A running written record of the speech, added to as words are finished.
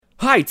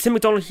Hi, Tim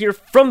McDonald here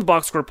from the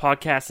Box Score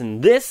Podcast,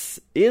 and this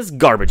is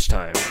Garbage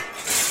Time.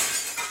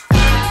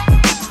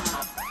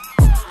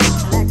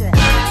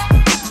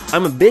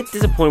 I'm a bit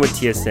disappointed with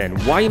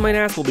TSN. Why, you might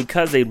ask? Well,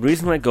 because they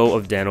recently let go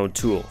of Dan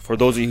O'Toole. For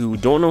those of you who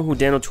don't know who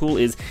Dan O'Toole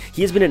is,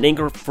 he has been an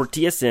anchor for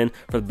TSN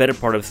for the better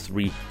part of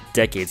 3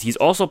 decades. He's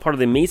also part of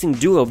the amazing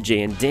duo of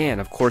Jay and Dan,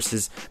 of course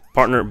his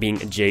partner being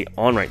Jay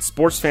Onrait.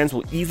 Sports fans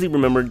will easily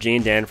remember Jay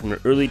and Dan from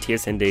their early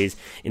TSN days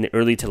in the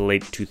early to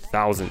late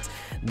 2000s.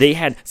 They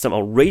had some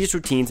outrageous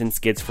routines and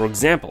skits. For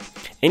example,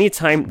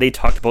 anytime they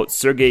talked about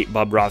Sergei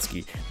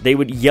Bobrovsky, they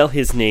would yell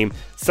his name,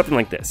 something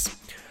like this: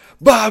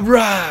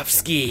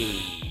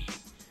 Bobrovsky!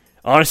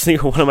 Honestly,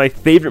 one of my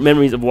favorite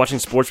memories of watching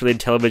sports-related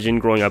television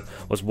growing up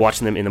was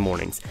watching them in the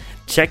mornings.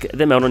 Check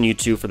them out on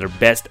YouTube for their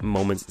best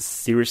moments.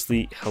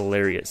 Seriously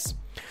hilarious.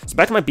 So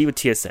back to my beat with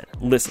TSN.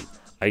 Listen,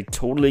 I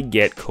totally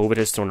get COVID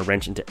has thrown a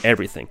wrench into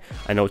everything.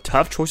 I know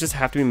tough choices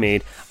have to be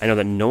made. I know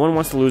that no one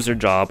wants to lose their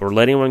job or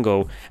let anyone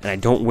go, and I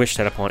don't wish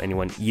that upon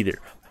anyone either.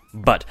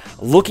 But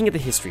looking at the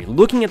history,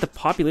 looking at the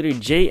popularity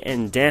Jay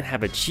and Dan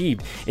have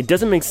achieved, it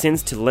doesn't make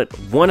sense to let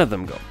one of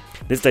them go.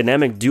 This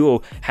dynamic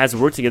duo has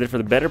worked together for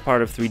the better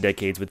part of 3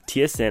 decades with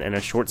TSN and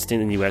a short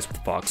stint in the US with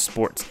Fox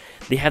Sports.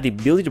 They have the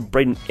ability to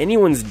brighten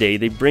anyone's day.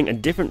 They bring a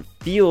different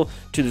feel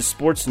to the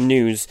sports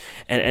news,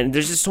 and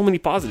there's just so many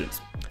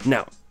positives.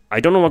 Now,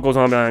 I don't know what goes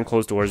on behind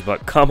closed doors,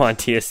 but come on,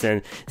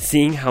 TSN.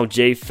 Seeing how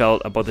Jay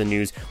felt about the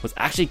news was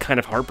actually kind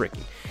of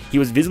heartbreaking. He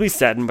was visibly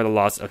saddened by the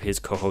loss of his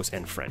co-host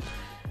and friend.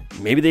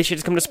 Maybe they should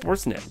just come to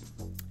Sportsnet.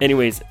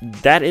 Anyways,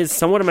 that is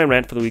somewhat of my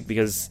rant for the week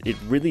because it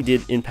really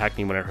did impact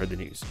me when I heard the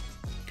news.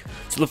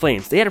 So the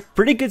Flames, they had a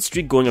pretty good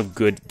streak going of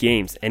good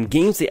games, and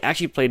games they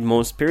actually played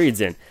most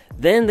periods in.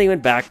 Then they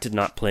went back to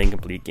not playing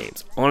complete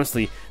games.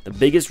 Honestly, the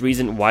biggest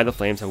reason why the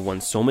Flames have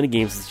won so many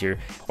games this year,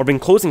 or been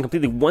closing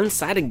completely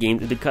one-sided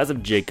games, is because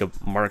of Jacob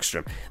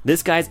Markstrom.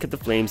 This guy's kept the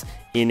Flames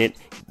in it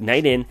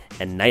night in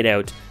and night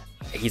out.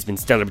 He's been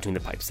stellar between the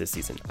pipes this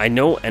season. I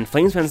know, and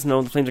Flames fans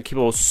know, the Flames are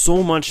capable of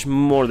so much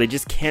more. They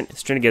just can't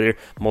string together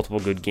multiple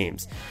good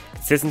games.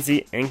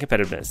 Consistency and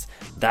competitiveness.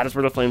 That is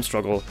where the Flames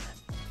struggle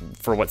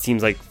for what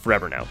seems like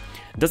forever now.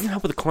 It doesn't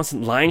help with the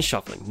constant line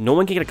shuffling. No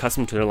one can get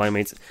accustomed to their line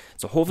mates,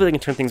 so hopefully they can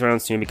turn things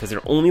around soon because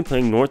they're only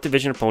playing North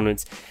Division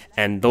opponents,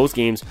 and those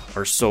games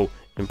are so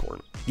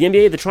important. The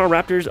NBA, the Toronto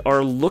Raptors,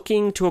 are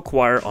looking to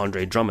acquire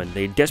Andre Drummond.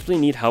 They desperately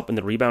need help in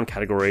the rebound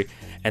category,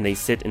 and they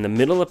sit in the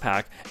middle of the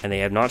pack, and they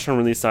have not shown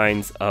really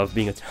signs of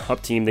being a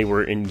top team they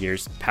were in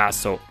years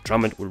past, so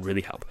Drummond would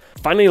really help.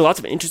 Finally, lots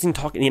of interesting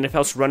talk in the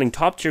NFL surrounding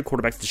top-tier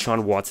quarterbacks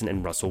Deshaun Watson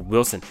and Russell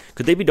Wilson.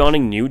 Could they be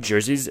donning new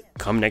jerseys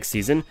come next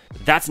season?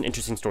 That's an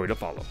interesting story to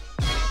follow.